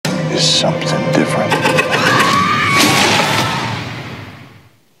is something different.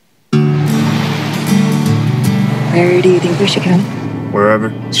 Where do you think we should go? Wherever.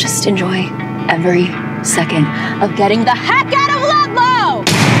 Just enjoy every second of getting the heck out of Ludlow!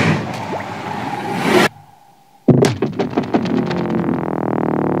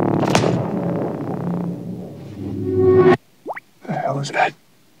 The hell is that?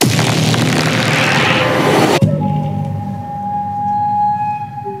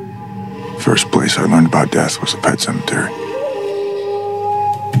 First place I learned about death was a pet cemetery.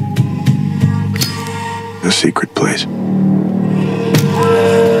 The secret place.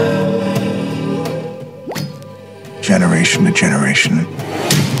 Generation to generation,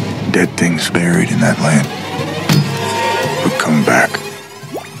 dead things buried in that land would come back.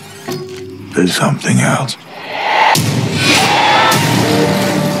 There's something else.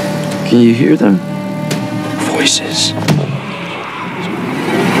 Can you hear them? Voices.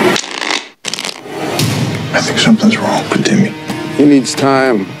 I think something's wrong with Timmy. He needs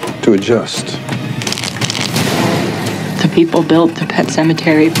time to adjust. The people built the pet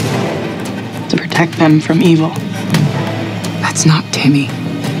cemetery to protect them from evil. That's not Timmy.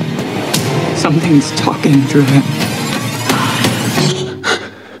 Something's talking through him.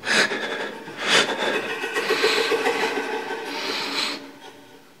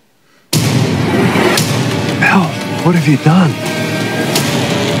 Hal, what have you done?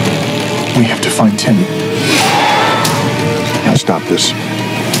 We have to find Timmy. Now stop this.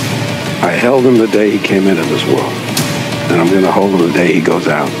 I held him the day he came into this world, and I'm going to hold him the day he goes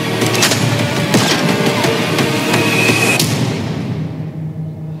out.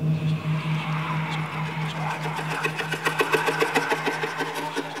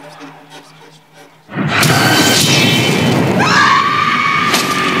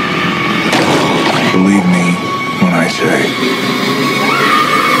 Believe me when I say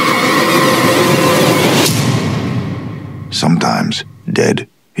sometimes dead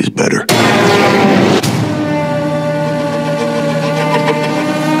is better.